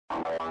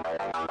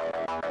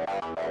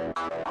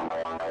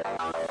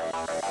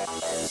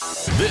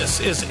This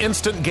is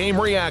Instant Game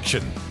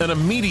Reaction, an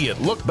immediate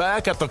look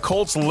back at the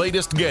Colts'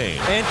 latest game.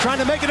 And trying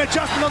to make an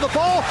adjustment on the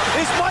ball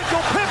is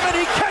Michael Pittman.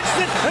 He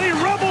catches it and he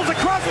rumbles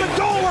across the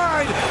goal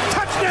line.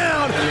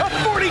 Touchdown, a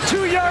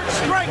 42-yard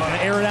strike.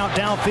 Air it out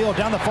downfield,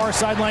 down the far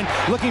sideline,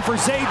 looking for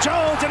Zay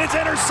Jones, and it's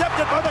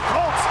intercepted by the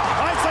Colts.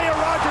 Isaiah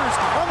Rodgers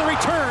on the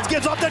return,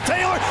 gives off to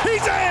Taylor.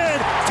 He's in!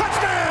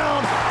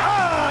 Touchdown!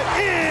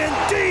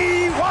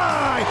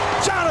 I-N-D-Y!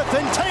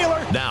 Jonathan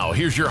Taylor. Now,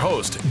 here's your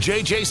host,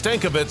 JJ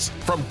Stankovitz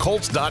from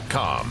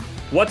Colts.com.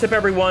 What's up,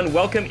 everyone?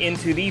 Welcome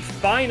into the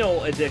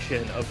final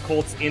edition of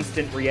Colts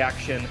Instant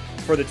Reaction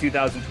for the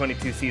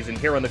 2022 season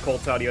here on the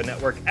Colts Audio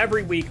Network.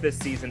 Every week this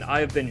season, I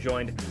have been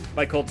joined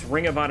by Colts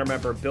Ring of Honor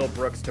member Bill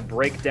Brooks to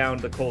break down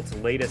the Colts'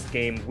 latest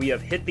game. We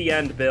have hit the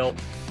end, Bill.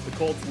 The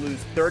Colts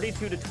lose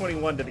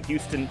 32-31 to the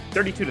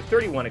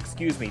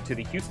 32-31, to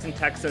the Houston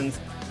Texans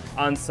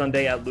on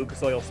Sunday at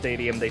Lucas Oil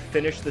Stadium. They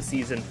finish the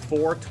season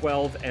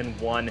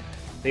 4-12-1.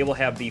 They will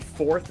have the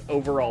 4th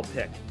overall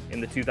pick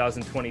in the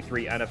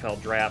 2023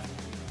 NFL Draft.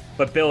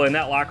 But Bill, in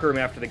that locker room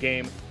after the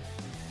game,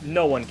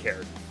 no one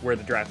cared where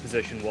the draft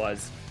position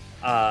was.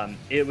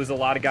 It was a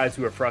lot of guys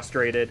who were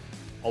frustrated,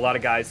 a lot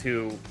of guys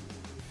who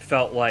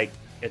felt like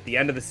at the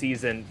end of the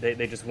season,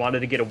 they just wanted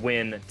to get a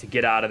win to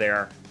get out of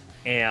there.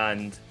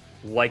 And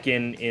like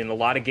in a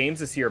lot of games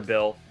this year,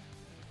 Bill,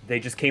 they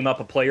just came up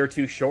a play or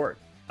two short.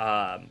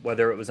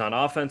 Whether it was on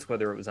offense,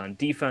 whether it was on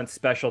defense,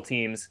 special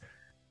teams,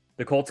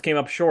 the Colts came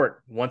up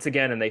short once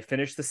again, and they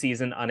finished the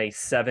season on a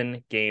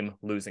 7-game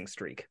losing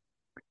streak.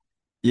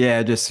 Yeah,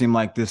 it just seemed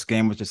like this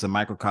game was just a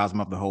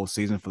microcosm of the whole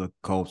season for the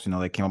Colts. You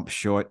know, they came up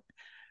short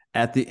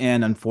at the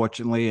end,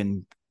 unfortunately,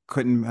 and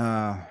couldn't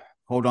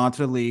hold on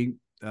to the lead.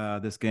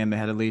 This game, they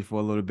had a lead for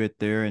a little bit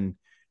there, and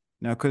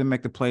couldn't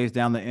make the plays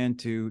down the end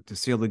to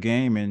seal the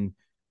game. And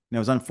it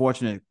was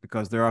unfortunate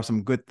because there are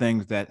some good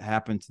things that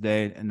happened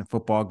today in the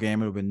football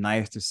game. It would have been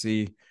nice to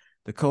see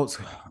the Colts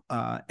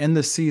end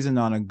the season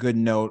on a good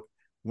note,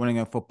 winning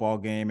a football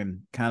game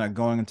and kind of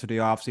going into the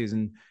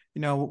offseason,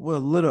 with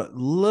a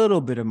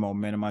little bit of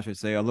momentum, I should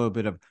say, a little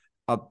bit of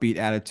upbeat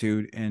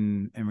attitude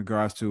in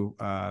regards to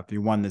if you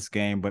won this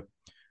game. But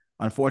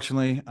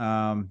unfortunately,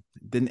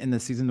 didn't end the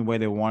season the way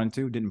they wanted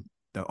to.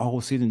 The whole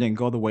season didn't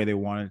go the way they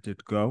wanted it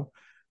to go,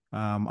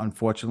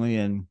 unfortunately.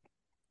 And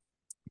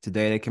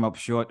today they came up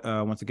short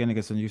once again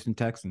against the Houston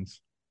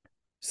Texans.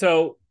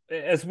 So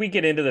as we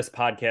get into this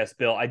podcast,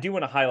 Bill, I do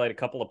want to highlight a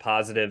couple of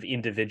positive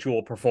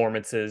individual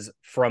performances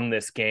from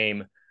this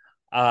game.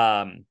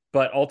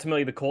 But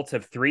ultimately, the Colts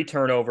have 3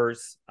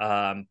 turnovers.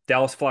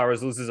 Dallas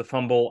Flowers loses a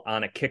fumble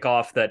on a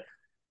kickoff that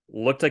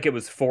looked like it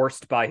was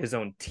forced by his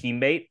own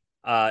teammate.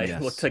 Yes.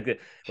 It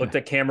looked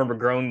like Cameron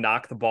McGrone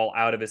knocked the ball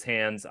out of his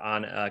hands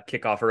on a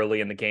kickoff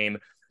early in the game.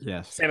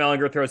 Yes. Sam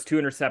Ehlinger throws 2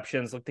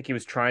 interceptions. Looked like he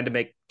was trying to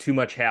make too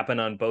much happen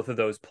on both of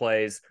those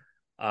plays.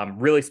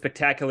 Really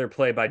spectacular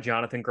play by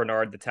Jonathan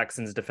Grenard, the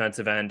Texans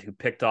defensive end, who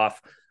picked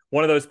off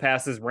one of those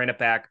passes, ran it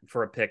back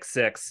for a pick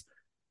 6.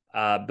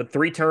 But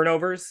 3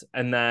 turnovers,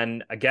 and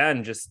then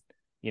again, just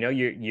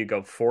you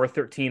go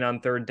 4-13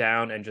 on third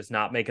down and just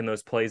not making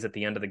those plays at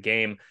the end of the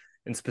game.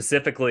 And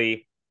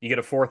specifically, you get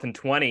a 4th and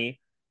 20,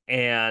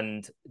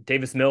 and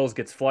Davis Mills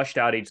gets flushed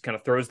out. He just kind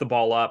of throws the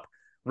ball up,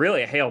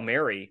 really a Hail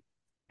Mary.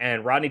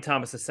 And Rodney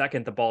Thomas II,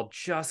 the ball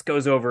just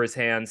goes over his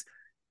hands.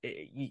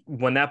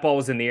 When that ball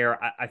was in the air,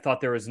 I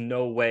thought there was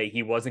no way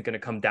he wasn't going to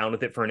come down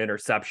with it for an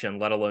interception,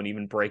 let alone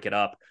even break it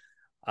up.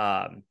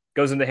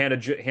 Goes in the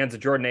hands of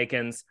Jordan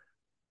Akins.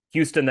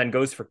 Houston then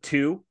goes for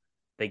 2.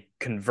 They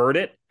convert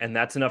it, and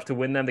that's enough to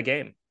win them the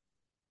game.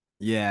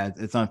 Yeah,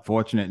 it's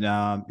unfortunate.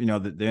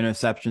 The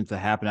interceptions that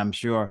happen, I'm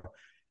sure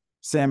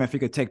Sam, if he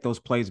could take those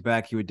plays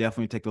back, he would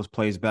definitely take those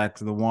plays back.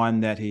 To the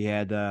one that he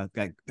had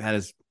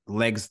his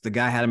legs, the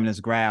guy had him in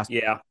his grasp.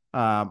 Yeah.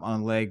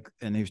 On the leg,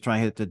 and he was trying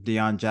to hit the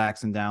Deion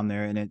Jackson down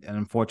there, and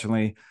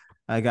unfortunately,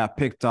 I got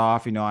picked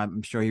off.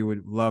 I'm sure he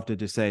would love to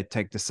just say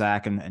take the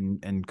sack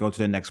and go to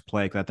the next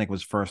play, because I think it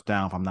was first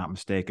down, if I'm not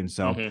mistaken.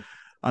 So,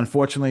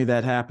 Unfortunately,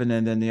 that happened,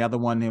 and then the other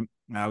one, he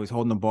was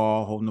holding the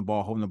ball,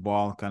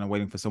 kind of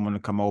waiting for someone to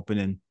come open,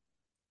 and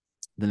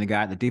then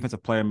the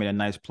defensive player made a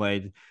nice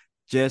play,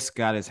 just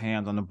got his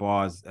hands on the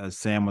ball as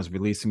Sam was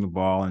releasing the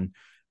ball, and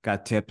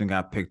got tipped and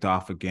got picked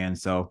off again.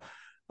 So.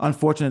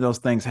 Unfortunately, those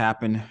things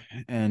happen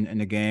in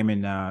the game,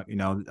 and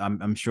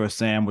I'm sure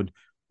Sam would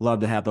love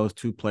to have those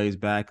 2 plays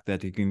back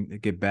that he can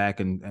get back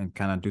and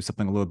kind of do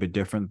something a little bit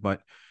different. But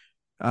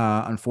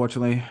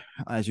unfortunately,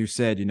 as you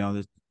said,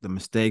 the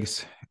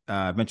mistakes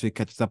eventually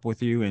catches up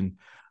with you, and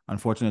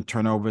unfortunate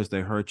turnovers,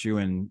 they hurt you,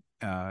 and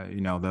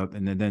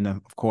and then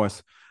of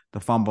course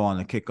the fumble on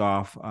the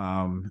kickoff,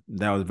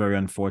 that was very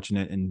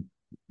unfortunate, and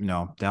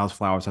Dallas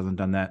Flowers hasn't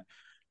done that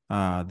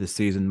this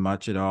season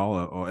much at all,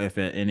 or if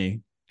at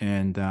any.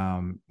 And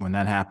when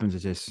that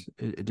happens,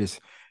 it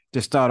just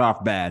started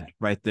off bad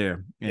right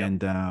there. Yep.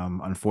 And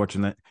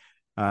unfortunate,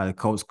 the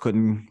Colts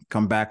couldn't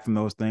come back from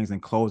those things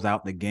and close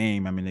out the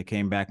game. I mean, they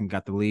came back and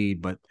got the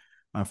lead, but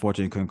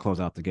unfortunately couldn't close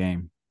out the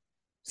game.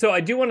 So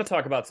I do want to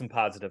talk about some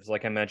positives,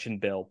 like I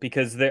mentioned, Bill,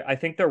 because I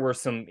think there were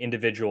some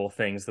individual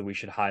things that we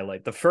should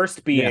highlight. The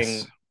first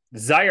being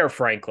Zaire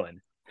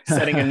Franklin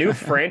setting a new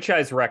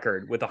franchise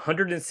record with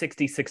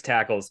 166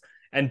 tackles.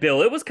 And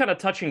Bill, it was kind of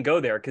touch and go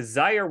there because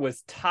Zaire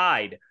was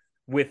tied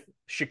with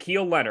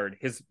Shaquille Leonard,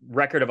 his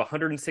record of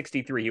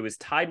 163. He was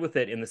tied with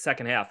it in the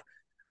second half.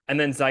 And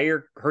then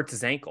Zaire hurts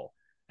his ankle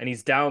and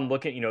he's down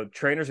looking,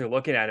 trainers are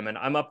looking at him. And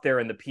I'm up there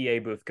in the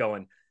PA booth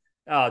going,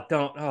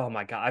 oh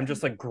my God. I'm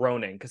just like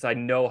groaning because I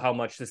know how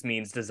much this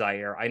means to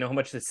Zaire. I know how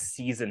much this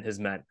season has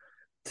meant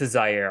to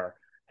Zaire.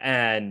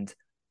 And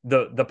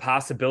the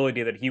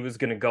possibility that he was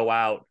going to go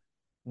out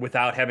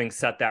without having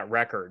set that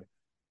record,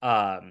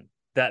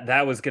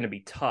 that was going to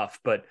be tough.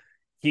 But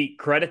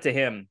credit to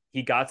him,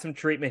 he got some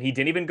treatment. He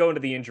didn't even go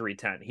into the injury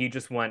tent. He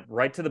just went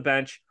right to the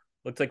bench.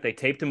 Looked like they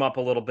taped him up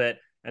a little bit,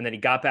 and then he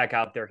got back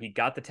out there. He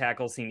got the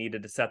tackles he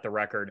needed to set the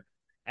record.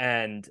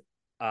 And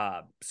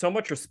so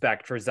much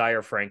respect for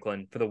Zaire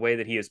Franklin for the way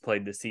that he has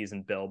played this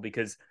season, Bill,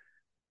 because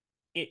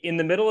in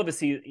the middle of a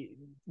season,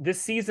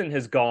 this season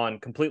has gone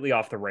completely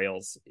off the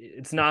rails.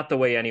 It's not the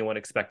way anyone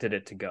expected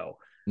it to go.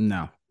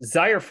 No.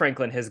 Zaire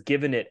Franklin has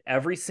given it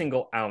every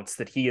single ounce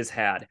that he has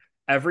had,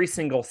 every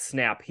single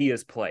snap he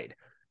has played.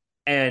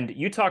 And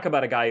you talk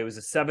about a guy who was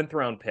a 7th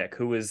round pick,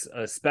 who was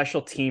a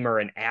special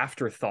teamer, an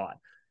afterthought,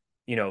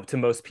 to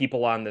most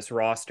people on this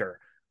roster,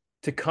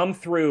 to come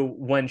through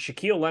when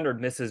Shaquille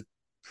Leonard misses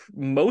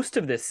most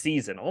of this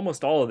season,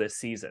 almost all of this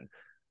season.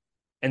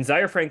 And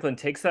Zaire Franklin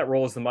takes that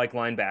role as the Mike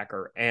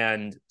linebacker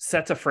and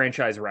sets a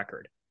franchise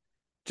record.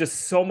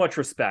 Just so much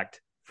respect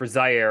for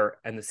Zaire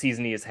and the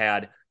season he has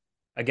had.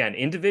 Again,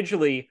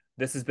 individually,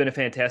 this has been a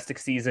fantastic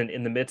season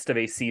in the midst of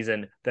a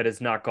season that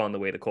has not gone the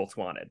way the Colts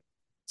wanted.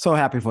 So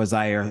happy for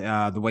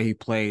Zaire, the way he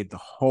played the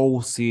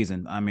whole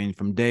season. I mean,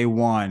 from day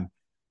one,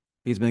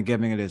 he's been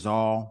giving it his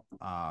all,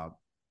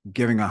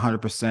 giving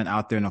 100%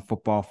 out there in the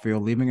football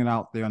field, leaving it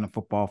out there on the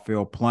football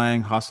field,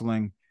 playing,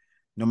 hustling,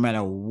 no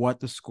matter what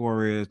the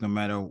score is, no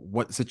matter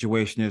what the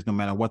situation is, no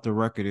matter what the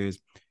record is.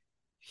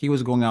 He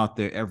was going out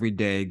there every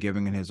day,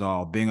 giving it his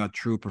all, being a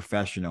true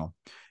professional.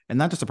 And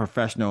not just a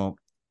professional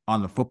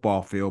on the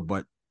football field,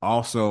 but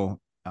also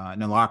in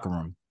the locker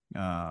room,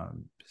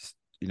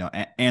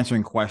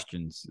 answering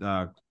questions,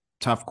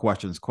 tough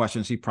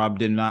questions he probably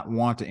did not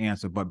want to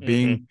answer, but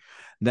being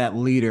that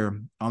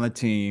leader on the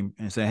team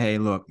and say, hey,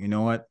 look, you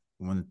know what?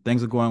 When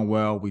things are going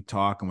well, we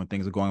talk, and when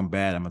things are going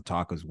bad, I'm going to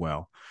talk as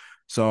well.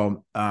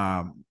 So,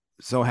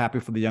 so happy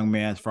for the young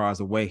man as far as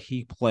the way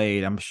he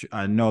played.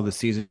 I know the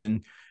season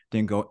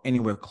didn't go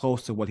anywhere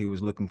close to what he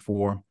was looking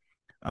for.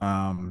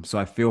 So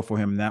I feel for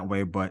him that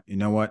way, but you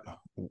know what?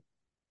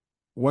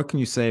 What can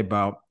you say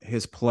about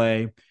his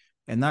play,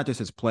 and not just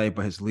his play,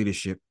 but his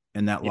leadership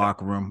in that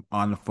locker room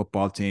on the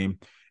football team,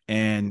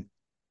 and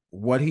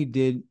what he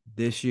did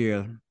this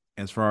year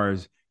as far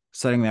as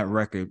setting that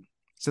record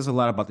says a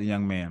lot about the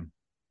young man.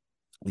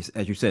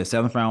 As you said,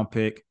 7th round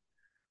pick,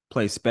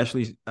 played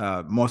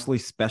mostly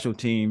special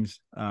teams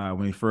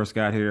when he first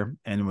got here,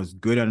 and was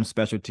good on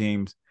special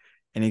teams,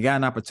 and he got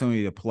an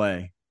opportunity to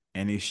play,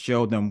 and he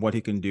showed them what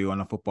he can do on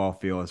the football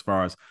field as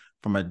far as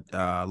from a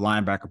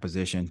linebacker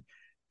position.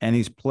 And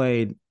he's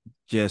played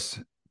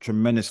just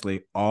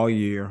tremendously all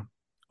year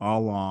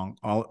long,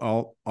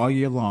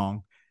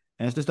 and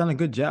it's just done a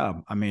good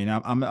job. I mean,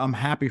 I'm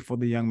happy for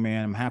the young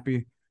man. I'm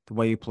happy the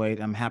way he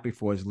played. I'm happy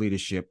for his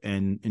leadership,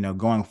 and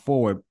going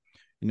forward,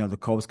 the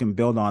Colts can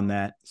build on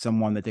that.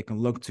 Someone that they can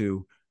look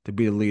to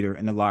be a leader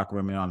in the locker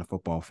room and on the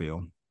football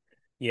field.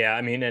 Yeah,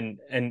 I mean,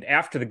 and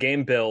after the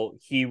game, Bill,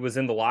 he was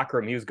in the locker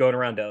room. He was going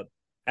around to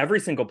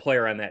every single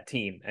player on that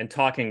team and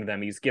talking to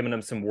them. He's giving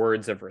them some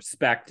words of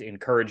respect,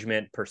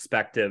 encouragement,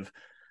 perspective,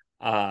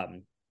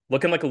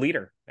 looking like a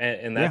leader.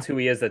 And that's who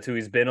he is. That's who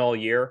he's been all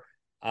year.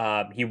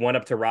 He went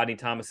up to Rodney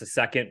Thomas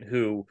II,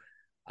 who,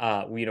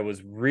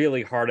 was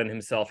really hard on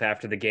himself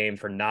after the game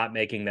for not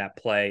making that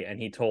play. And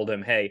he told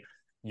him, hey,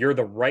 you're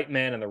the right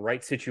man in the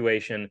right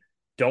situation.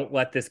 Don't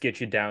let this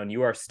get you down.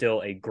 You are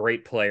still a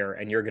great player,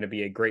 and you're going to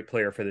be a great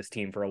player for this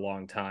team for a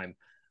long time.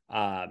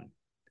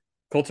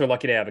 Colts are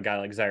lucky to have a guy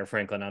like Zaire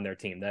Franklin on their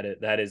team.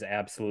 That is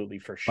absolutely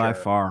for sure.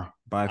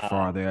 By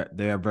far,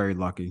 they are very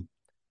lucky.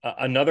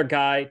 Another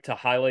guy to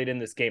highlight in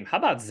this game. How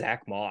about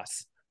Zach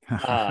Moss?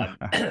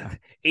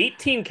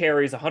 18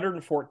 carries,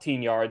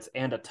 114 yards,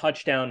 and a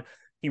touchdown.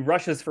 He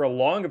rushes for a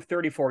long of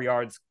 34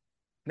 yards.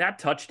 That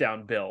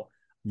touchdown, Bill.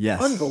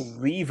 Yes.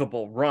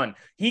 Unbelievable run.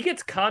 He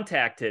gets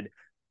contacted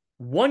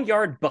 1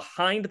 yard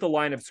behind the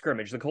line of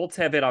scrimmage. The Colts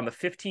have it on the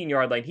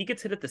 15-yard line. He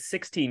gets hit at the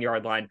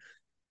 16-yard line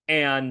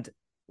and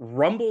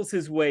rumbles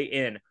his way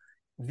in.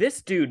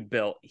 This dude,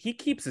 Bill, he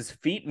keeps his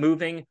feet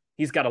moving.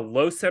 He's got a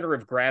low center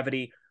of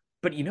gravity.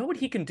 But you know what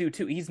he can do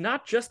too? He's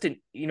not just an,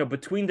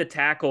 between the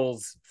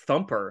tackles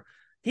thumper.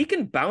 He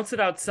can bounce it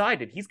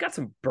outside, and he's got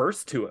some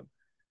burst to him.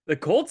 The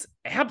Colts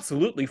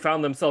absolutely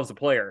found themselves a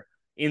player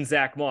in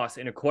Zach Moss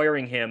in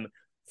acquiring him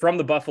from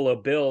the Buffalo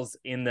Bills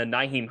in the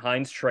Nyheim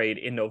Hines trade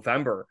in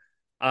November.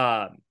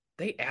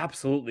 They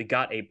absolutely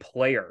got a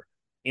player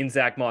in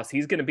Zach Moss.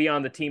 He's going to be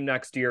on the team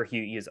next year.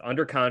 He is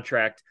under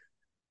contract.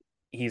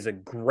 He's a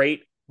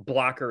great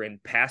blocker in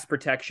pass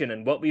protection.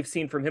 And what we've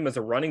seen from him as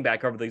a running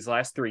back over these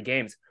last 3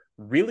 games,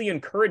 really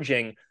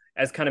encouraging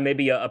as kind of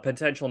maybe a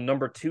potential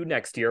number 2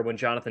 next year when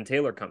Jonathan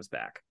Taylor comes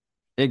back.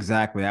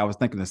 Exactly. I was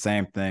thinking the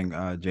same thing,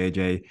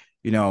 JJ.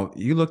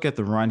 You look at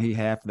the run he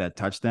had for that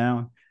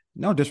touchdown,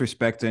 no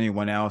disrespect to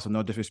anyone else and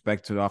no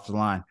disrespect to the offensive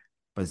line,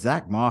 but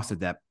Zach Moss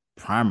did that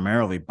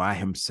primarily by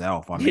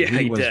himself. I mean,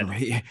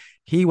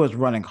 he was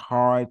running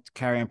hard,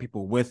 carrying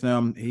people with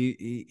him.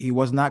 He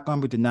was not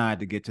going to be denied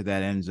to get to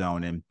that end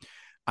zone. And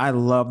I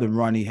love the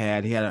run he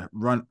had. He had a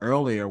run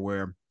earlier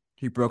where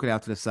he broke it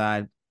out to the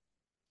side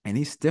and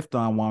he stiffed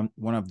on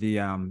one of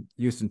the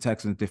Houston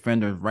Texans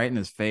defenders right in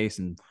his face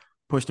and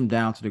pushed him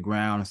down to the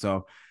ground.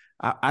 So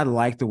I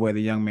like the way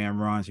the young man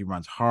runs. He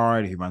runs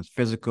hard. He runs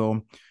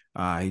physical.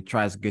 He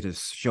tries to get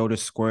his shoulder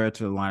square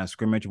to the line of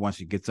scrimmage once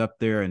he gets up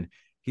there, and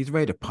he's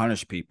ready to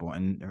punish people.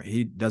 And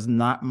he does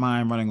not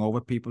mind running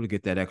over people to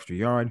get that extra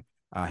yard.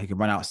 He can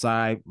run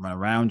outside, run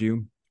around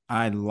you.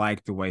 I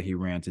like the way he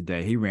ran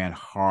today. He ran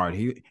hard.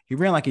 He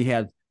ran like he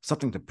had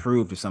something to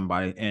prove to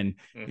somebody. And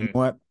you know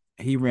what?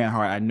 He ran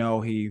hard. I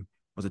know he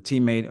was a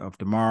teammate of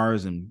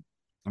DeMar's, and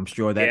I'm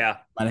sure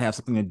that might have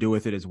something to do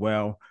with it as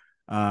well.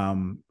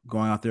 Going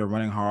out there,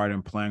 running hard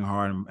and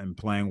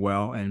playing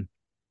well, and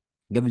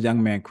give the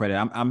young man credit.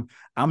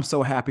 I'm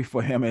so happy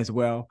for him as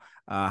well.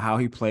 How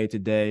he played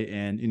today,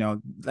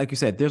 and like you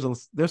said,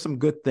 there's some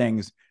good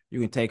things you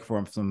can take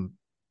from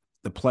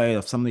the play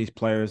of some of these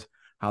players,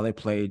 how they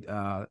played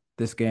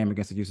this game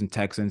against the Houston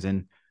Texans,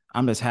 and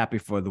I'm just happy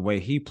for the way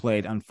he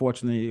played.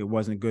 Unfortunately, it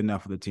wasn't good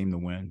enough for the team to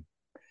win.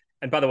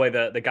 And by the way,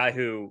 the guy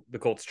who the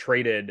Colts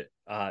traded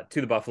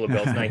to the Buffalo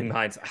Bills, Nyheim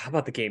Hines, how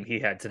about the game he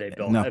had today,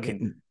 Bill? No,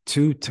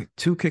 two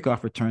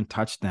kickoff return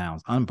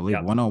touchdowns.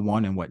 Unbelievable.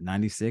 101 and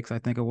 96, I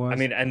think it was. I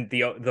mean, and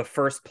the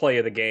first play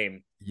of the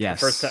game.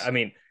 Yes.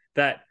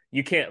 That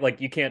you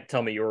can't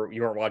tell me you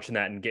weren't watching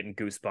that and getting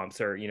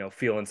goosebumps or,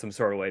 feeling some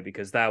sort of way,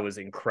 because that was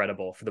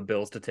incredible for the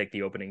Bills to take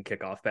the opening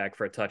kickoff back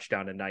for a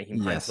touchdown, and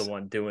Nyheim Hines the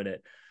one doing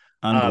it.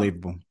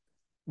 Unbelievable.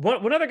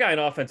 One other guy in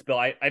offense, Bill,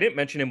 I didn't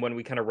mention him when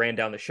we kind of ran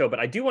down the show, but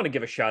I do want to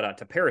give a shout out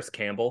to Paris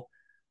Campbell.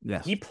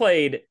 Yes. He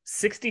played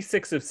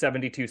 66 of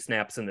 72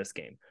 snaps in this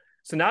game.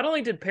 So not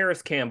only did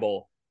Paris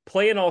Campbell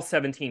play in all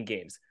 17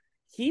 games,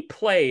 he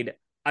played,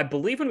 I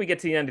believe when we get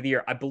to the end of the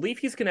year, I believe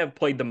he's going to have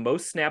played the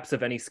most snaps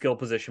of any skill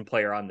position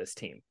player on this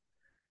team.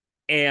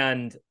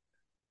 And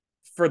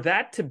for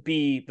that to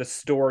be the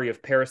story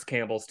of Paris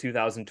Campbell's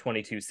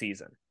 2022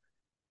 season,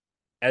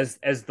 as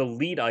the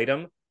lead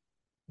item,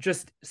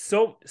 just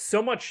so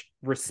much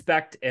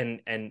respect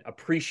and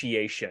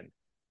appreciation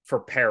for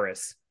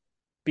Paris,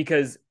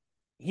 because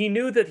he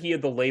knew that he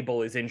had the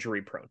label as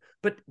injury prone,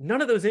 but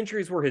none of those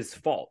injuries were his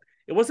fault.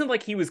 It wasn't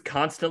like he was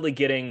constantly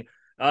getting,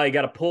 he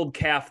got a pulled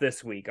calf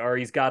this week, or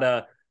he's got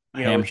a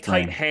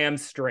tight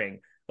hamstring,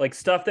 like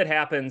stuff that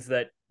happens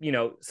that,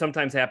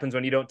 sometimes happens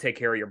when you don't take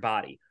care of your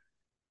body.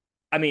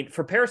 I mean,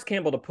 for Paris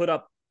Campbell to put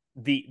up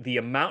the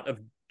amount of,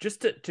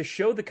 just to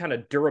show the kind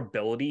of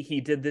durability he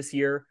did this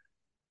year,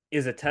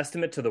 is a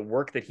testament to the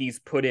work that he's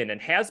put in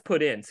and has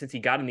put in since he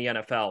got in the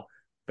NFL,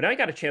 but now he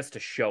got a chance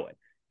to show it.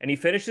 And he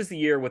finishes the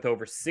year with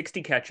over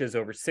 60 catches,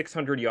 over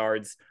 600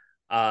 yards.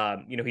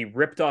 He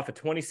ripped off a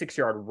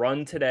 26-yard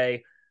run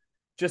today.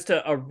 Just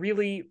a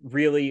really,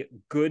 really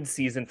good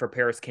season for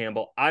Paris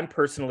Campbell. I'm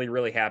personally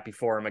really happy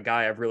for him, a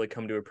guy I've really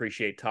come to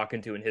appreciate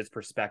talking to and his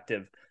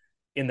perspective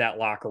in that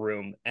locker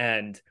room.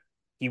 And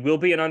he will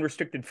be an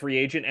unrestricted free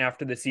agent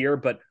after this year,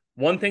 but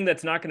one thing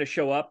that's not going to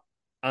show up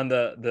on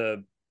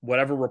the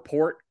whatever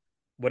report,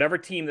 whatever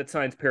team that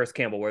signs Paris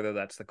Campbell, whether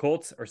that's the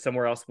Colts or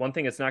somewhere else, one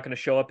thing that's not going to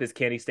show up is,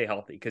 can he stay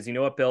healthy? Because you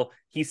know what, Bill?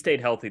 He stayed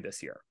healthy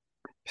this year.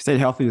 He stayed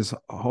healthy this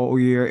whole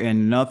year,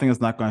 and nothing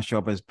is not going to show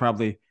up is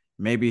probably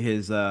maybe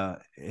his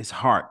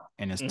heart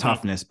and his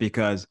toughness,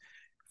 because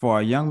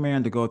for a young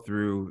man to go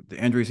through the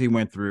injuries he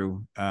went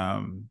through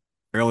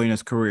early in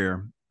his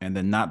career and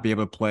then not be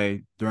able to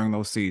play during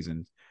those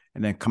seasons,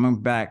 and then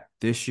coming back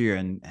this year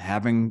and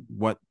having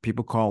what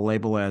people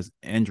label as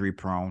injury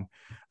prone,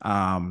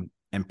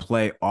 and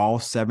play all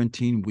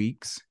 17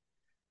 weeks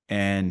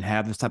and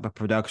have this type of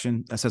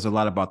production, that says a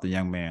lot about the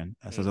young man.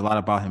 That says a lot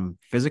about him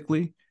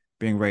physically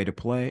being ready to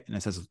play. And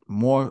it says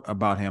more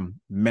about him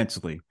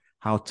mentally,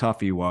 how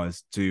tough he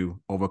was to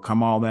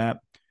overcome all that,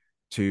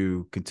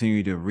 to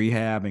continue to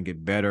rehab and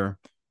get better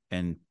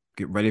and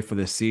get ready for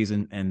this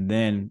season. And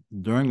then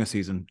during the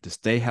season to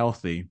stay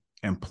healthy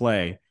and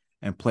play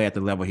at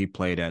the level he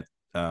played at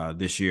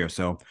this year.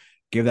 So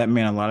give that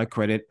man a lot of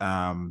credit.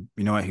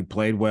 He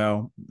played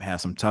well, had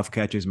some tough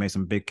catches, made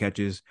some big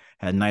catches,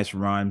 had a nice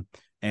run,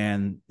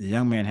 and the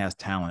young man has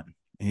talent.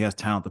 He has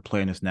talent to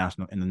play in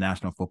the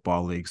National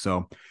Football League.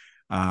 So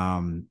we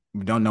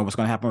don't know what's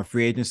going to happen with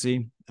free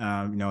agency.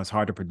 It's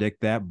hard to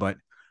predict that, but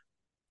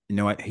you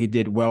know what? He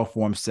did well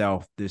for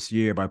himself this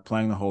year by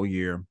playing the whole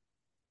year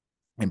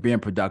and being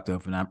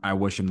productive, and I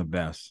wish him the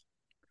best.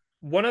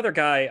 One other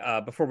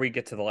guy, before we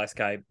get to the last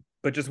guy,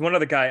 but just one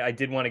other guy I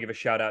did want to give a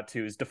shout out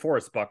to is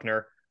DeForest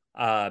Buckner.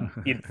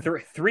 He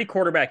had three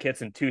quarterback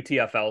hits and 2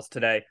 TFLs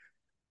today.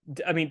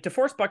 I mean,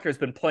 DeForest Buckner has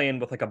been playing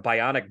with like a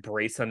bionic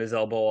brace on his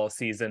elbow all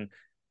season.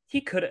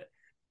 He could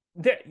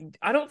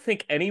I don't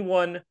think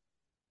anyone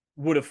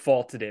would have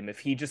faulted him if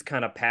he just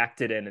kind of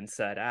packed it in and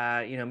said,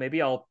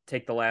 maybe I'll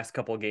take the last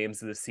couple of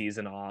games of the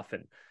season off.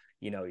 And,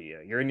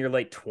 you're in your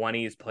late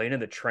 20s, playing in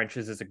the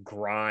trenches is a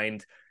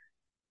grind.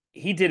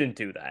 He didn't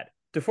do that.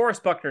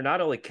 DeForest Buckner not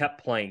only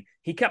kept playing,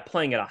 he kept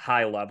playing at a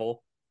high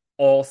level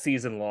all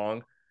season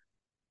long.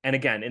 And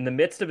again, in the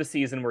midst of a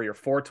season where you're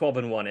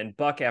 4-12-1, and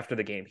Buck after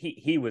the game,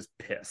 he was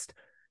pissed.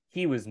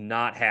 He was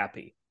not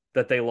happy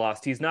that they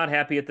lost. He's not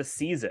happy at the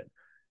season.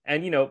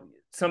 And,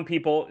 some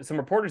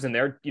reporters in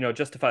there,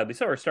 justifiably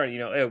so, are starting,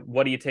 hey,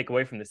 what do you take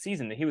away from the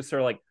season? And he was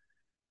sort of like,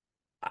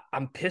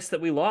 I'm pissed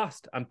that we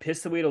lost. I'm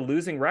pissed that we had a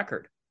losing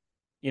record,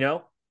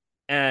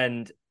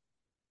 and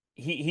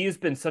he has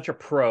been such a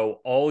pro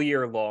all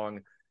year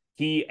long.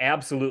 He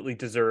absolutely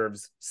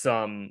deserves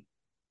some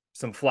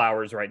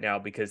flowers right now,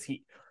 because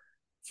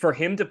for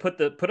him to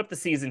put up the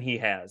season he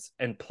has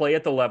and play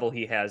at the level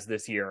he has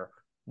this year,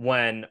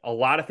 when a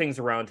lot of things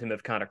around him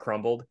have kind of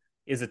crumbled,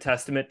 is a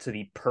testament to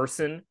the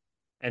person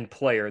and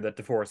player that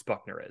DeForest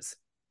Buckner is.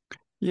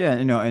 Yeah,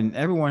 and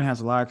everyone has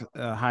a lot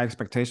of high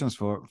expectations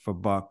for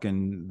Buck,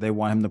 and they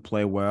want him to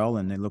play well,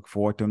 and they look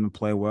forward to him to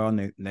play well,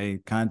 and they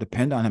kind of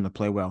depend on him to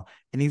play well.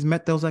 And he's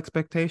met those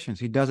expectations.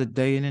 He does it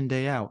day in and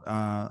day out.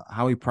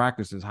 How he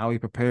practices, how he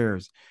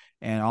prepares,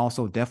 and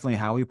also definitely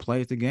how he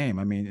plays the game.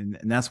 I mean,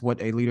 and that's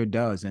what a leader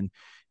does, and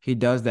he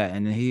does that.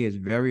 And he is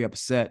very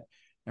upset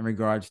in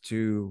regards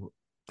to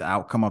the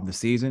outcome of the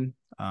season.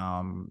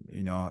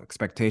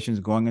 Expectations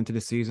going into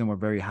the season were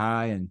very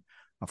high, and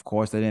of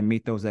course, they didn't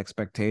meet those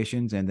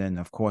expectations. And then,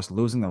 of course,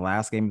 losing the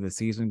last game of the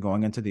season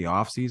going into the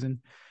off season,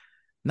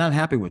 not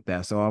happy with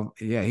that. So,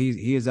 yeah,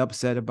 he is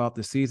upset about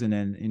the season.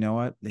 And you know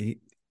what?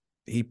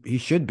 He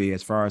should be,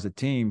 as far as the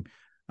team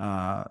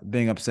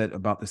being upset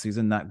about the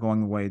season not going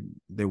the way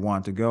they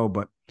want to go.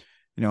 But,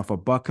 for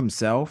Buck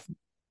himself,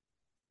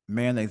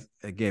 man,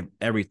 they gave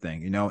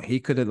everything. He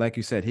could have, like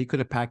you said, he could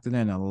have packed it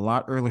in a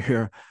lot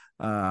earlier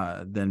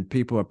than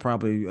people are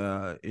probably,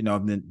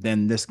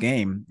 than this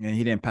game. And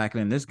he didn't pack it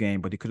in this game,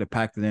 but he could have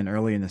packed it in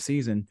early in the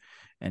season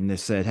and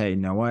just said, hey, you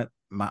know what?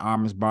 My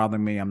arm is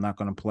bothering me. I'm not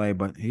going to play.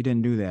 But he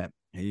didn't do that.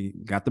 He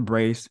got the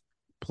brace,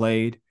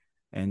 played,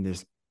 and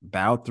just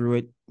bowed through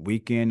it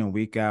week in and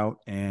week out,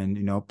 and,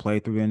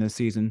 played through the end of the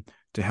season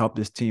to help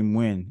this team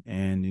win.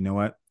 And you know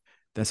what?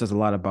 That says a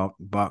lot about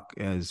Buck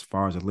as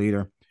far as a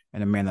leader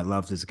and a man that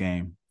loves his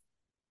game.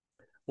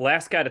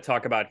 Last guy to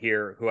talk about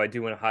here, who I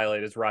do want to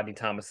highlight, is Rodney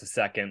Thomas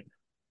II.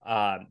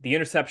 The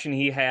interception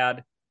he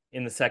had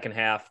in the second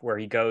half, where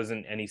he goes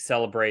and he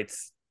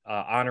celebrates,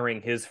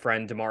 honoring his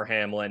friend Damar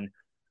Hamlin.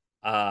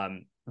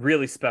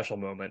 Really special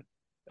moment,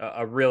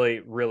 a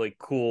really, really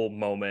cool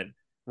moment.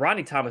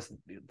 Rodney Thomas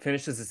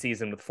finishes the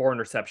season with 4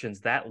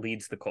 interceptions. That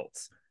leads the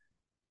Colts.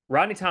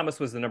 Rodney Thomas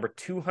was the number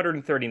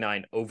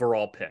 239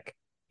 overall pick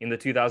in the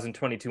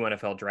 2022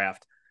 NFL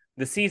draft.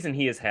 The season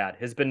he has had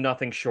has been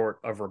nothing short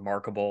of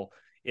remarkable.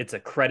 It's a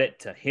credit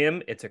to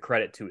him. It's a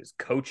credit to his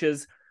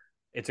coaches.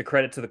 It's a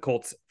credit to the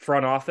Colts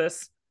front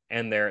office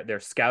and their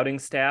scouting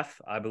staff.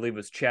 I believe it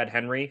was Chad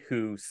Henry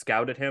who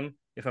scouted him,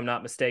 if I'm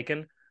not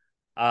mistaken,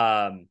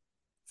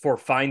 for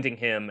finding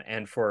him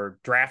and for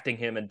drafting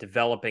him and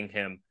developing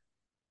him.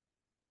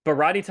 But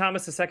Rodney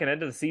Thomas II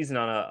ended the season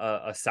on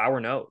a sour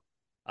note.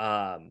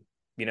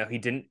 He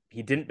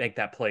didn't make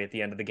that play at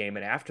the end of the game.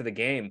 And after the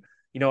game,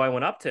 I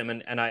went up to him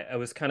and I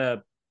was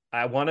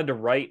I wanted to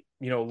write,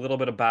 a little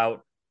bit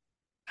about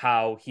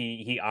how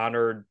he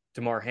honored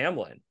Damar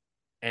Hamlin,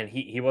 and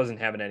he wasn't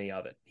having any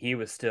of it. He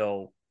was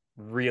still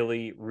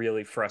really,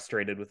 really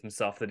frustrated with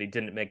himself that he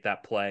didn't make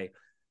that play.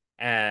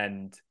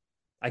 And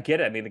I get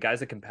it. I mean, the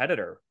guy's a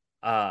competitor.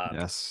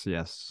 Yes.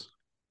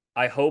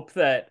 I hope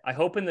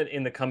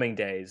in the coming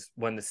days,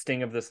 when the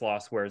sting of this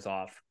loss wears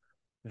off,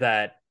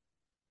 that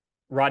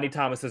Rodney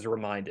Thomas is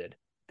reminded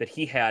that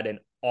he had an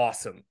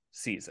awesome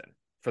season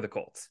for the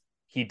Colts.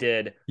 He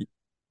did.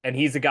 And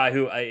he's a guy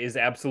who is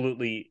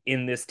absolutely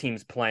in this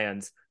team's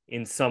plans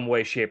in some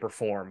way, shape, or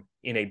form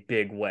in a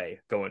big way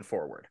going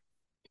forward.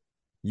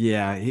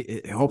 Yeah,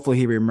 hopefully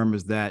he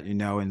remembers that,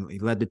 and he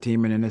led the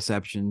team in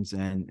interceptions,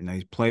 and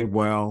he played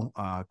well,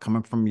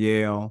 coming from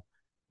Yale,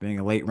 being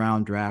a late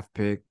round draft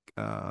pick.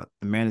 The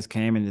man just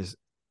came and just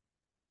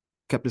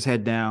kept his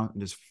head down,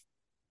 just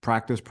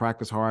practiced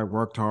hard,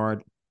 worked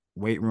hard,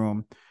 weight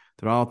room,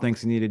 did all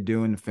things he needed to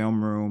do in the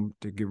film room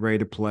to get ready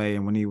to play.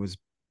 And when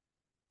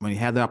he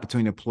had the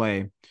opportunity to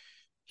play,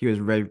 he was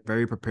ready,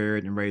 very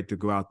prepared and ready to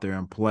go out there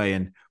and play.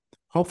 And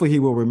hopefully he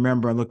will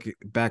remember and look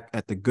back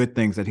at the good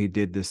things that he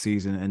did this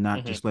season and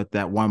not just let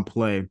that one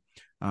play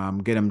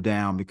get him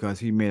down, because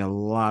he made a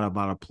lot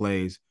of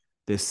plays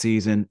this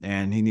season,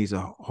 and he needs to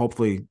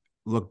hopefully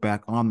look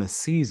back on the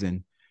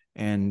season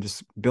and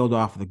just build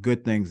off of the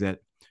good things that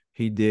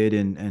he did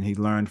and he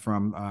learned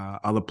from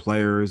other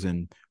players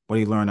and what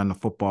he learned on the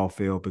football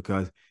field,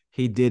 because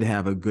he did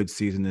have a good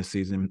season this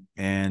season.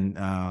 And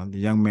the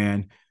young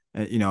man,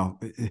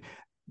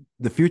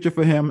 the future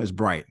for him is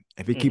bright.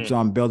 If he keeps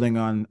on building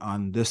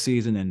on this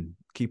season and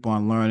keep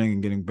on learning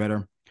and getting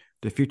better,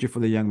 the future for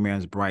the young man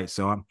is bright.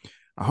 So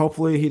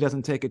hopefully he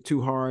doesn't take it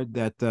too hard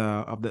of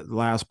the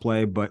last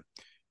play, but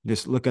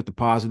just look at the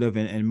positive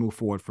and move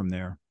forward from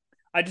there.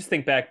 I just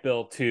think back,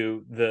 Bill,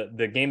 to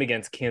the game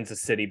against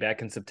Kansas City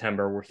back in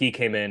September where he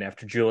came in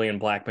after Julian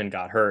Blackmon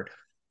got hurt.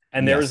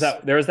 And there was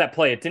that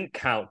play. It didn't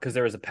count because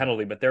there was a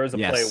penalty, but there was a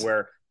play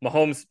where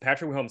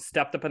Patrick Mahomes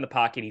stepped up in the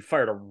pocket. He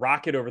fired a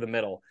rocket over the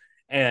middle,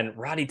 and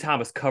Rodney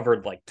Thomas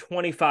covered like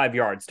 25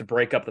 yards to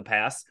break up the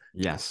pass.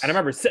 Yes. And I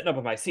remember sitting up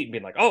in my seat and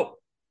being like, oh,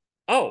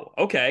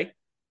 okay.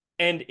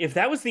 And if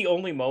that was the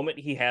only moment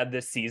he had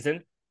this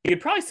season,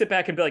 he'd probably sit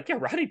back and be like, yeah,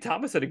 Rodney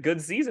Thomas had a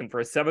good season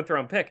for a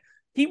 7th-round pick.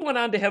 He went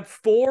on to have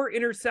 4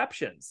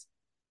 interceptions.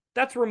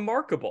 That's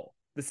remarkable.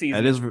 The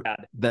season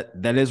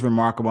that is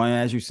remarkable. And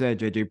as you said,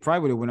 JJ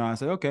probably would have went on and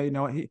said, okay, you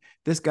know what,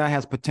 this guy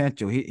has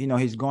potential.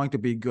 He's going to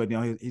be good. You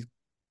know,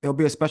 he'll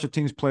be a special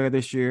teams player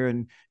this year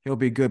and he'll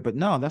be good. But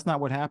no, that's not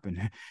what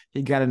happened.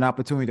 He got an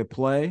opportunity to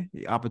play,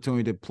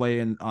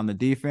 on the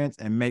defense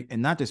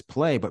and not just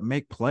play, but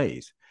make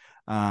plays.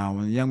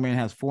 When the young man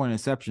has 4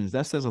 interceptions,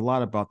 that says a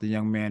lot about the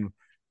young man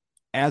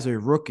as a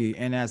rookie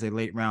and as a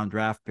late round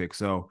draft pick.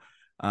 So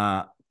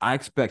I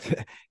expect,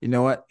 you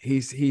know what,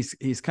 he's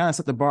kind of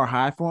set the bar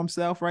high for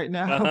himself right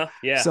now.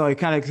 Yeah. So he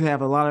kind of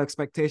have a lot of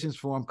expectations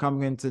for him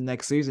coming into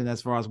next season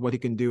as far as what he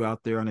can do out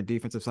there on the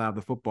defensive side of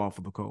the football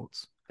for the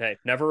Colts. Hey,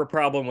 never a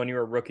problem when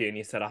you're a rookie and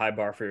you set a high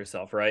bar for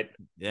yourself, right?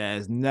 Yeah,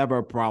 it's never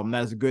a problem.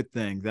 That's a good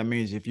thing. That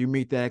means if you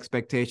meet that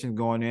expectation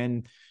going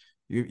in,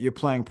 you're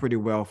playing pretty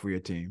well for your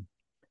team.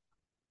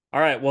 All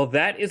right, well,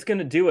 that is going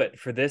to do it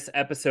for this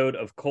episode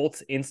of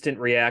Colts Instant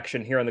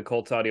Reaction here on the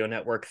Colts Audio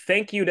Network.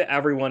 Thank you to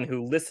everyone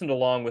who listened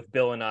along with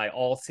Bill and I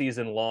all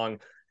season long.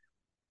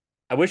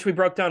 I wish we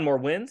broke down more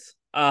wins.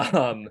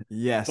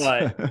 Yes.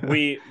 But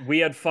we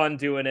had fun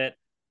doing it.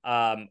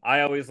 I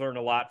always learn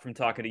a lot from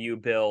talking to you,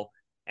 Bill,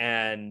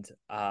 and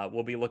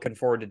we'll be looking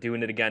forward to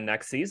doing it again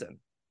next season.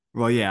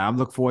 Well, yeah, I'm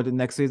looking forward to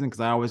next season because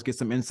I always get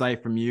some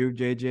insight from you,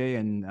 JJ,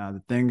 and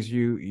the things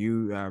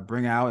you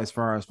bring out as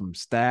far as from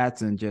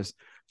stats and just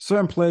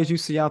certain plays you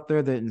see out there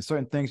and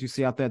certain things you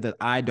see out there that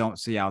I don't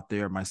see out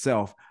there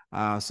myself.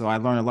 So I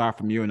learned a lot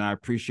from you and I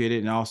appreciate it.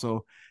 And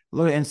also a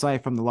little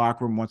insight from the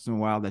locker room once in a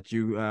while that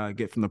you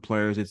get from the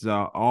players. It's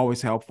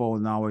always helpful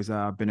and always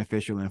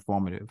beneficial and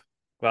informative.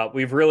 Well,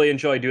 we've really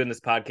enjoyed doing this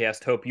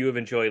podcast. Hope you have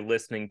enjoyed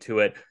listening to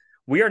it.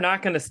 We are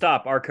not going to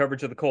stop our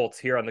coverage of the Colts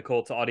here on the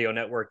Colts Audio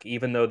Network,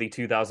 even though the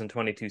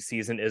 2022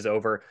 season is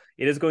over.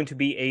 It is going to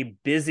be a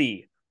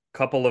busy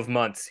couple of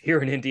months here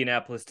in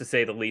Indianapolis, to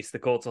say the least. The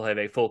Colts will have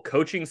a full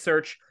coaching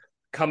search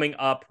coming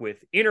up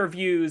with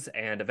interviews,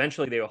 and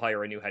eventually they will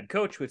hire a new head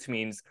coach, which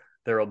means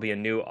there will be a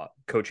new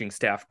coaching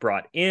staff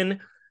brought in.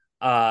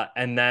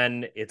 And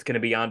then it's going to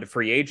be on to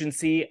free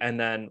agency. And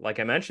then, like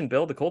I mentioned,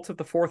 Bill, the Colts have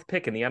the 4th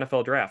pick in the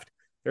NFL draft.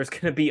 There's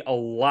going to be a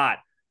lot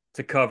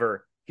to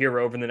cover here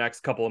over the next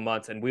couple of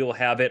months, and we will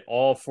have it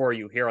all for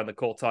you here on the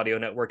Colts Audio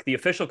Network, the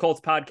official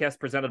Colts podcast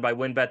presented by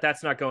WynnBET.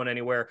 That's not going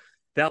anywhere.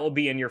 That will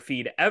be in your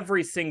feed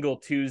every single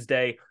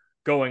Tuesday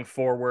going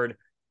forward.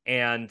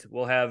 And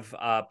we'll have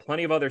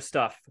plenty of other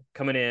stuff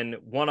coming in,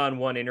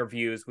 one-on-one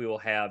interviews. We will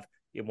have,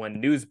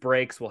 when news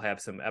breaks, we'll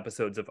have some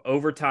episodes of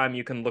Overtime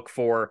you can look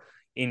for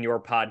in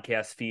your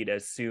podcast feed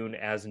as soon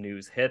as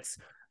news hits.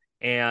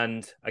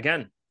 And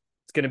again,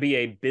 it's going to be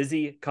a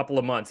busy couple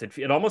of months.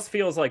 It almost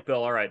feels like,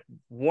 Bill, all right,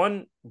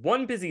 one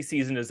busy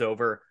season is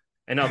over,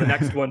 and now the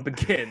next one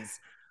begins.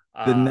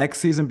 The next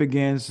season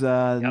begins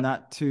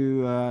not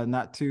too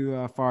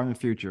far in the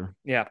future.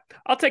 Yeah,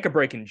 I'll take a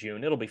break in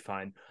June. It'll be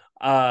fine.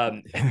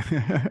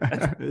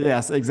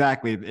 Yes,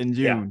 exactly, in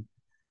June.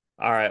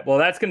 Yeah. All right, well,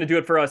 that's going to do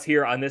it for us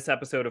here on this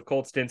episode of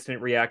Colts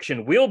Instant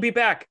Reaction. We'll be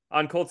back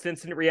on Colts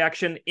Instant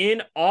Reaction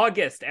in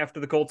August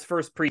after the Colts'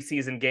 first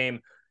preseason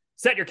game.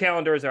 Set your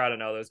calendars, or I don't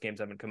know, those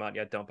games haven't come out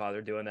yet. Don't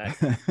bother doing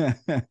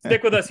that.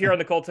 Stick with us here on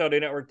the Colts Audio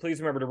Network.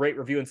 Please remember to rate,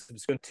 review, and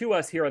subscribe to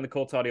us here on the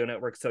Colts Audio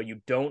Network so you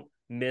don't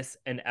miss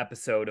an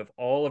episode of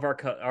all of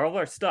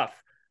our stuff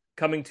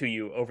coming to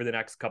you over the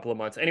next couple of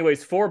months.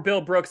 Anyways, for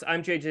Bill Brooks,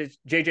 I'm JJ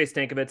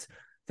Stankovitz.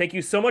 Thank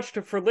you so much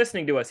for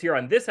listening to us here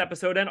on this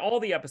episode and all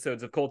the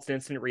episodes of Colts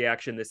Instant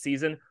Reaction this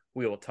season.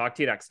 We will talk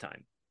to you next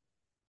time.